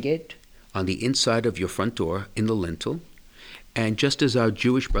and hang it on the inside of your front door in the lintel. And just as our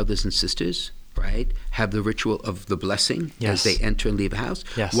Jewish brothers and sisters, right, have the ritual of the blessing as they enter and leave a house,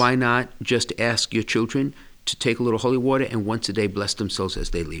 why not just ask your children to take a little holy water and once a day bless themselves as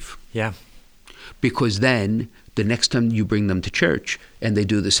they leave? Yeah. Because then the next time you bring them to church and they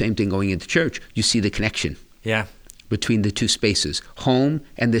do the same thing going into church, you see the connection. Yeah. Between the two spaces, home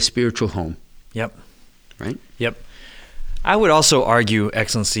and their spiritual home. Yep. Right? Yep. I would also argue,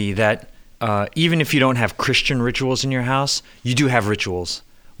 Excellency, that even if you don't have Christian rituals in your house, you do have rituals.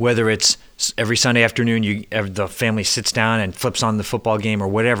 Whether it's every Sunday afternoon, the family sits down and flips on the football game or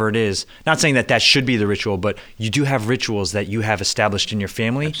whatever it is. Not saying that should be the ritual, but you do have rituals that you have established in your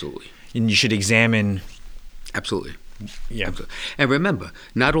family. Absolutely. And you should examine. Absolutely. Yeah. Absolutely. And remember,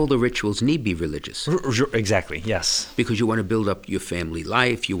 not all the rituals need be religious. Exactly, yes. Because you want to build up your family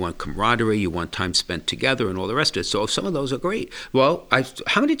life, you want camaraderie, you want time spent together and all the rest of it. So some of those are great. Well,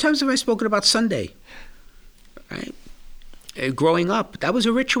 how many times have I spoken about Sunday? Right? Growing up, that was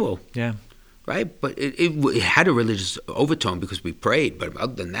a ritual. Yeah. Right? But it had a religious overtone because we prayed. But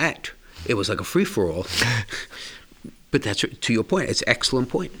other than that, it was like a free-for-all. But that's, to your point, it's an excellent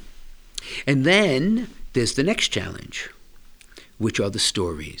point. And then there's the next challenge, which are the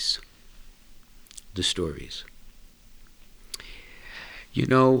stories. The stories. You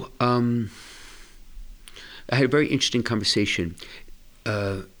know, I had a very interesting conversation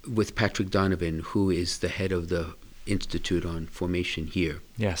with Patrick Donovan, who is the head of the Institute on Formation here.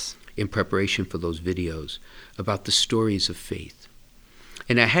 Yes. In preparation for those videos about the stories of faith.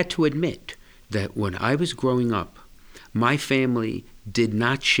 And I had to admit that when I was growing up, my family did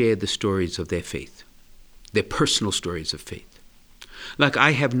not share the stories of their faith, their personal stories of faith. Like,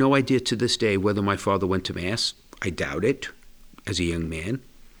 I have no idea to this day whether my father went to Mass. I doubt it, as a young man.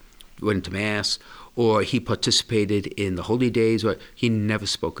 Went to Mass, or he participated in the holy days, or he never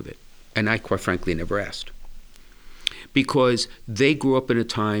spoke of it. And I, quite frankly, never asked. Because they grew up in a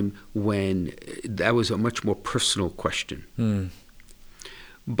time when that was a much more personal question.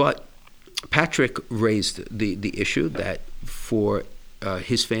 But Patrick raised the issue that for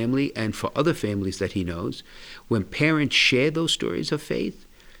his family and for other families that he knows, when parents share those stories of faith,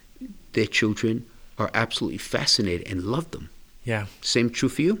 their children are absolutely fascinated and love them. Yeah. Same true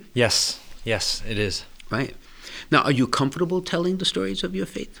for you? Yes, it is. Right. Now, are you comfortable telling the stories of your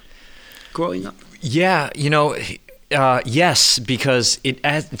faith growing up? Yeah, yes, because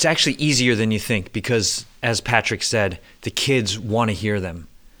it's actually easier than you think because, as Patrick said, the kids want to hear them.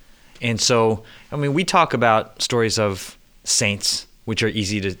 And so, we talk about stories of saints, which are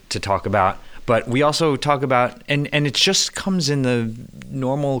easy to talk about, but we also talk about, and it just comes in the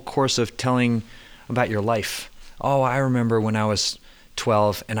normal course of telling about your life. Oh, I remember when I was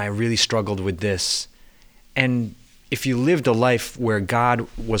 12 and I really struggled with this. And if you lived a life where God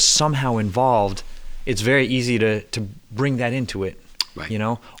was somehow involved, it's very easy to bring that into it,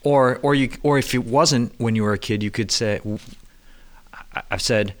 right. Or if it wasn't when you were a kid, you could say, I've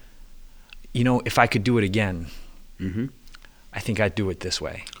said, if I could do it again, I think I'd do it this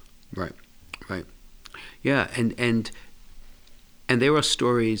way. Right. Yeah, and there are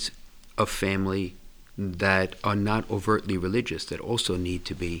stories of family that are not overtly religious that also need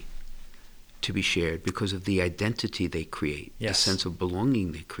to be shared because of the identity they create, yes. the sense of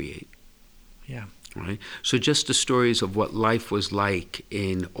belonging they create. Yeah. Right? So just the stories of what life was like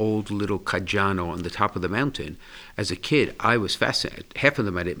in old little Caggiano on the top of the mountain. As a kid, I was fascinated. Half of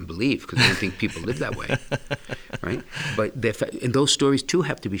them I didn't believe because I didn't think people lived that way. Right? But and those stories too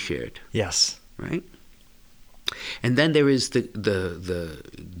have to be shared. Yes. Right? And then there is the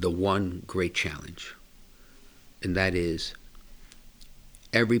one great challenge, and that is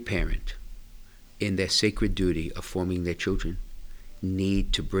every parent in their sacred duty of forming their children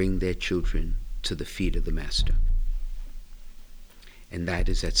need to bring their children to the feet of the Master. And that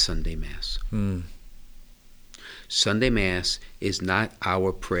is at Sunday Mass. Sunday Mass is not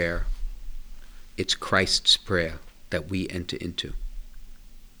our prayer. It's Christ's prayer that we enter into.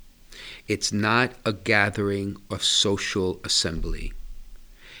 It's not a gathering of social assembly.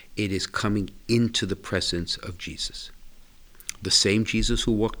 It is coming into the presence of Jesus. The same Jesus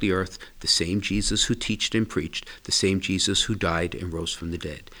who walked the earth, the same Jesus who taught and preached, the same Jesus who died and rose from the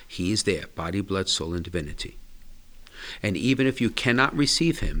dead. He is there, body, blood, soul, and divinity. And even if you cannot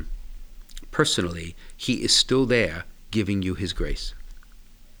receive him personally, he is still there giving you his grace.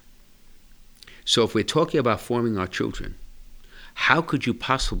 So if we're talking about forming our children, how could you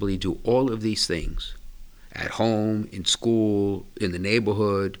possibly do all of these things at home, in school, in the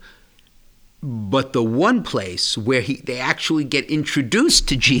neighborhood, but the one place where they actually get introduced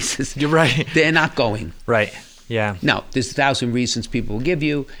to Jesus, You're right. They're not going. Right. Yeah. Now, there's 1,000 reasons people will give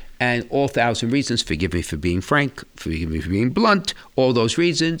you, and all 1,000 reasons, forgive me for being frank, forgive me for being blunt, all those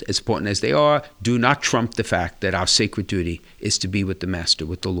reasons, as important as they are, do not trump the fact that our sacred duty is to be with the Master,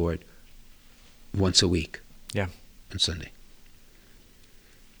 with the Lord, once a week. Yeah. On Sunday.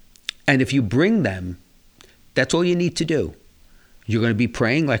 And if you bring them, that's all you need to do. You're going to be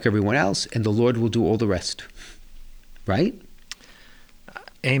praying like everyone else, and the Lord will do all the rest. Right?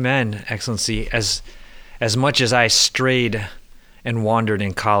 Amen, Excellency. As much as I strayed and wandered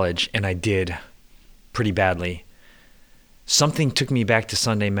in college, and I did pretty badly, something took me back to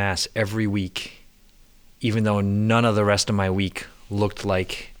Sunday Mass every week, even though none of the rest of my week looked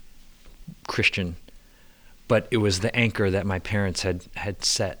like Christian. But it was the anchor that my parents had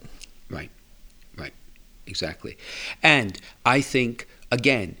set. Right. Exactly. And I think,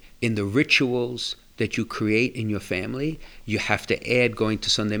 again, in the rituals that you create in your family, you have to add going to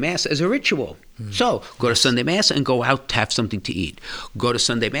Sunday Mass as a ritual. So go to Sunday Mass and go out to have something to eat. Go to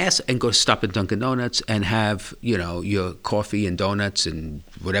Sunday Mass and go stop at Dunkin' Donuts and have, your coffee and donuts and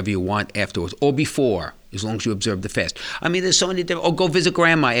whatever you want afterwards, or before, as long as you observe the fast. I mean, there's so many different, or go visit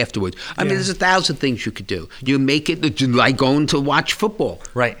grandma afterwards. I mean, there's 1,000 things you could do. You make it like going to watch football.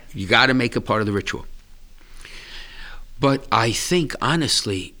 Right. You got to make it part of the ritual. But I think,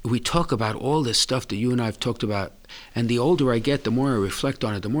 honestly, we talk about all this stuff that you and I have talked about, and the older I get, the more I reflect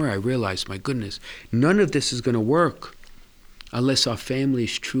on it, the more I realize, my goodness, none of this is going to work unless our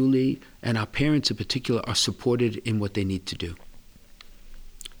families truly, and our parents in particular, are supported in what they need to do.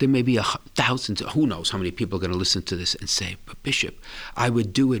 There may be thousands, who knows how many people are going to listen to this and say, but Bishop, I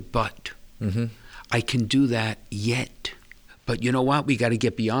would do it, but I can do that yet. But you know what? We got to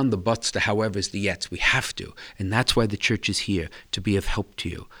get beyond the buts, the howevers, the yets. We have to. And that's why the church is here, to be of help to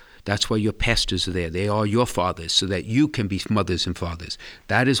you. That's why your pastors are there. They are your fathers, so that you can be mothers and fathers.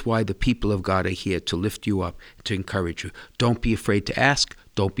 That is why the people of God are here, to lift you up, to encourage you. Don't be afraid to ask.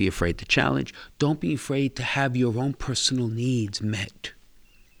 Don't be afraid to challenge. Don't be afraid to have your own personal needs met.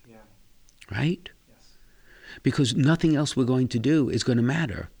 Yeah. Right? Yes. Because nothing else we're going to do is going to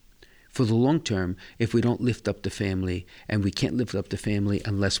matter for the long term if we don't lift up the family, and we can't lift up the family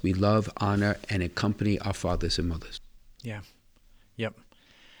unless we love, honor, and accompany our fathers and mothers. Yeah. Yep.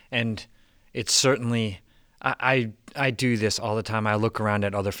 And it's certainly, I do this all the time. I look around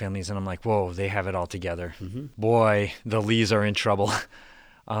at other families and I'm like, whoa, they have it all together. Boy, the Lees are in trouble.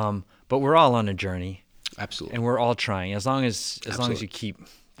 But we're all on a journey. Absolutely. And we're all trying, as long as you keep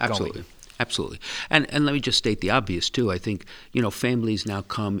going. Absolutely. And let me just state the obvious, too. I think, families now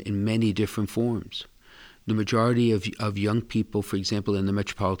come in many different forms. The majority of young people, for example, in the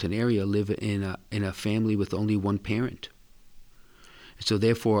metropolitan area, live in a family with only one parent. So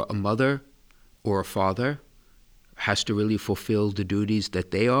therefore, a mother or a father has to really fulfill the duties that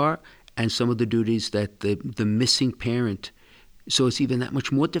they are, and some of the duties that the missing parent. So it's even that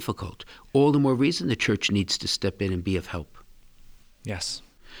much more difficult. All the more reason the church needs to step in and be of help. Yes.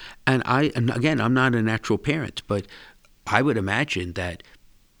 And again, I'm not a natural parent, but I would imagine that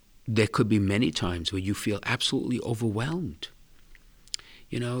there could be many times where you feel absolutely overwhelmed.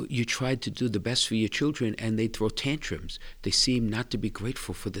 You tried to do the best for your children and they throw tantrums. They seem not to be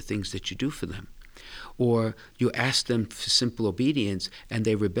grateful for the things that you do for them. Or you ask them for simple obedience and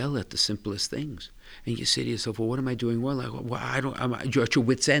they rebel at the simplest things. And you say to yourself, well, what am I doing wrong? Like, well, I'm at your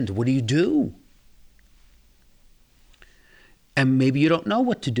wit's end. What do you do? and maybe you don't know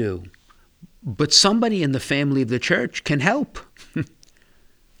what to do, but somebody in the family of the church can help,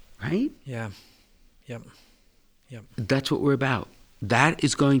 right? Yeah. Yep. That's what we're about.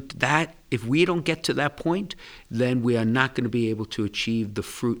 If we don't get to that point, then we are not going to be able to achieve the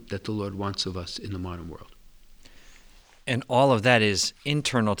fruit that the Lord wants of us in the modern world. And all of that is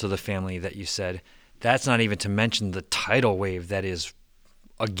internal to the family that you said. That's not even to mention the tidal wave that is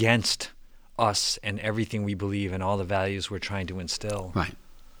against us and everything we believe and all the values we're trying to instill. Right.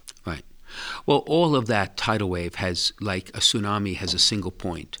 Well, all of that tidal wave has, like a tsunami has a single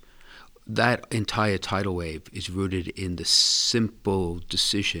point. That entire tidal wave is rooted in the simple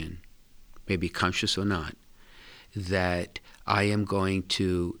decision, maybe conscious or not, that I am going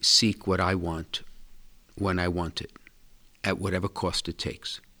to seek what I want when I want it, at whatever cost it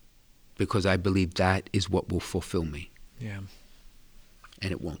takes, because I believe that is what will fulfill me. Yeah.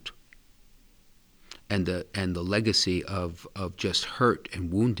 And it won't. And the legacy of just hurt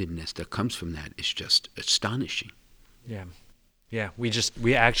and woundedness that comes from that is just astonishing. Yeah. Yeah,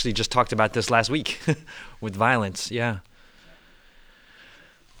 we actually just talked about this last week with violence. Yeah.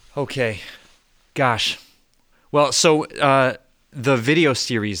 Okay. Gosh. Well, so the video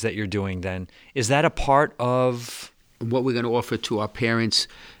series that you're doing then, is that a part of what we're going to offer to our parents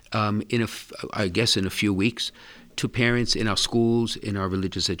in a few weeks, to parents in our schools, in our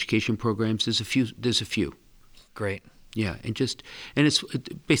religious education programs? There's a few. Great. Yeah, and it's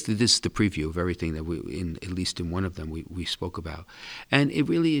basically, this is the preview of everything that at least in one of them we spoke about, and it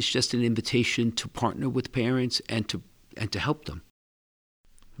really is just an invitation to partner with parents and to help them.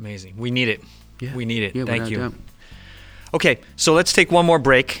 Amazing. We need it. Yeah. We need it. Yeah, Thank you. Doubt. Okay, so let's take one more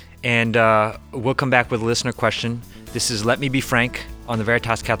break, and we'll come back with a listener question. This is Let Me Be Frank on the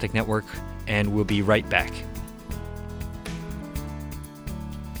Veritas Catholic Network, and we'll be right back.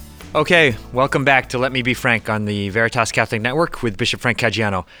 Okay, welcome back to Let Me Be Frank on the Veritas Catholic Network with Bishop Frank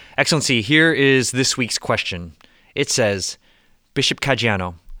Caggiano. Excellency, here is this week's question. It says, Bishop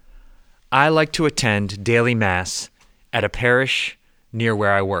Caggiano, I like to attend daily Mass at a parish near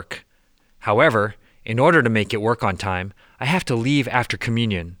where I work. However, in order to make it work on time, I have to leave after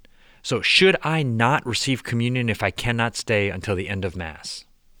communion. So should I not receive communion if I cannot stay until the end of Mass?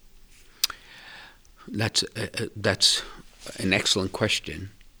 That's an excellent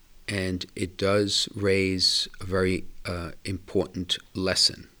question. And it does raise a very important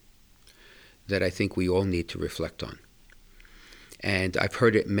lesson that I think we all need to reflect on. And I've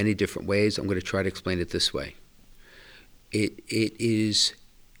heard it in many different ways. I'm going to try to explain it this way. It is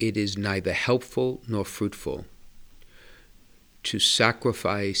neither helpful nor fruitful to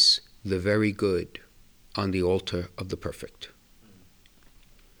sacrifice the very good on the altar of the perfect.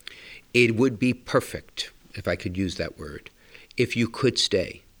 It would be perfect, if I could use that word, if you could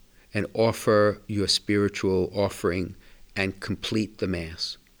stay and offer your spiritual offering and complete the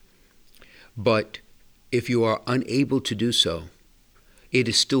Mass. But if you are unable to do so, it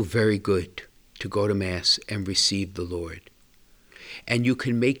is still very good to go to Mass and receive the Lord. And you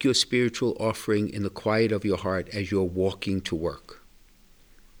can make your spiritual offering in the quiet of your heart as you're walking to work.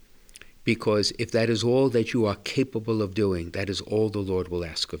 Because if that is all that you are capable of doing, that is all the Lord will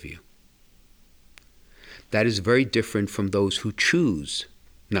ask of you. That is very different from those who choose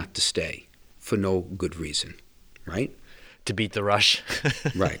not to stay for no good reason, right? To beat the rush.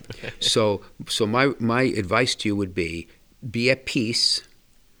 Right. So my advice to you would be at peace,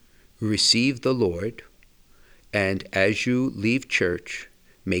 receive the Lord, and as you leave church,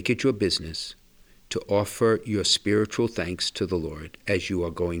 make it your business to offer your spiritual thanks to the Lord as you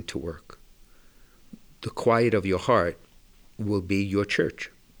are going to work. The quiet of your heart will be your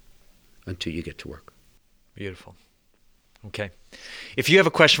church until you get to work. Beautiful. Okay. If you have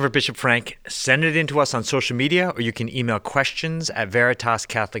a question for Bishop Frank, send it in to us on social media, or you can email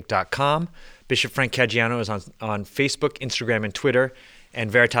questions@veritascatholic.com. Bishop Frank Caggiano is on Facebook, Instagram, and Twitter,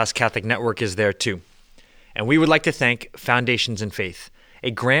 and Veritas Catholic Network is there too. And we would like to thank Foundations in Faith.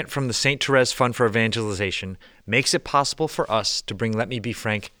 A grant from the St. Therese Fund for Evangelization makes it possible for us to bring Let Me Be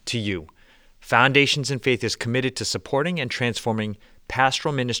Frank to you. Foundations in Faith is committed to supporting and transforming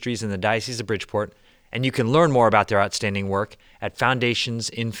pastoral ministries in the Diocese of Bridgeport, and you can learn more about their outstanding work at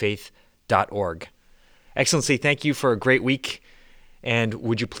foundationsinfaith.org. Excellency, thank you for a great week, and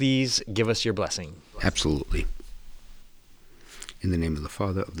would you please give us your blessing? Absolutely. In the name of the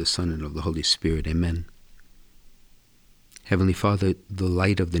Father, of the Son, and of the Holy Spirit, amen. Heavenly Father, the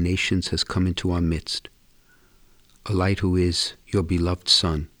light of the nations has come into our midst, a light who is your beloved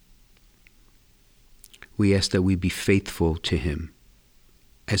Son. We ask that we be faithful to him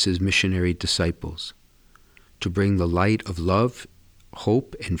as his missionary disciples, to bring the light of love,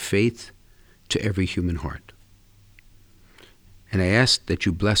 hope, and faith to every human heart. And I ask that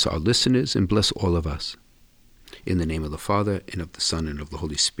you bless our listeners and bless all of us. In the name of the Father, and of the Son, and of the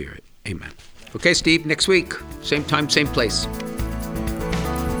Holy Spirit. Amen. Okay, Steve, next week, same time, same place.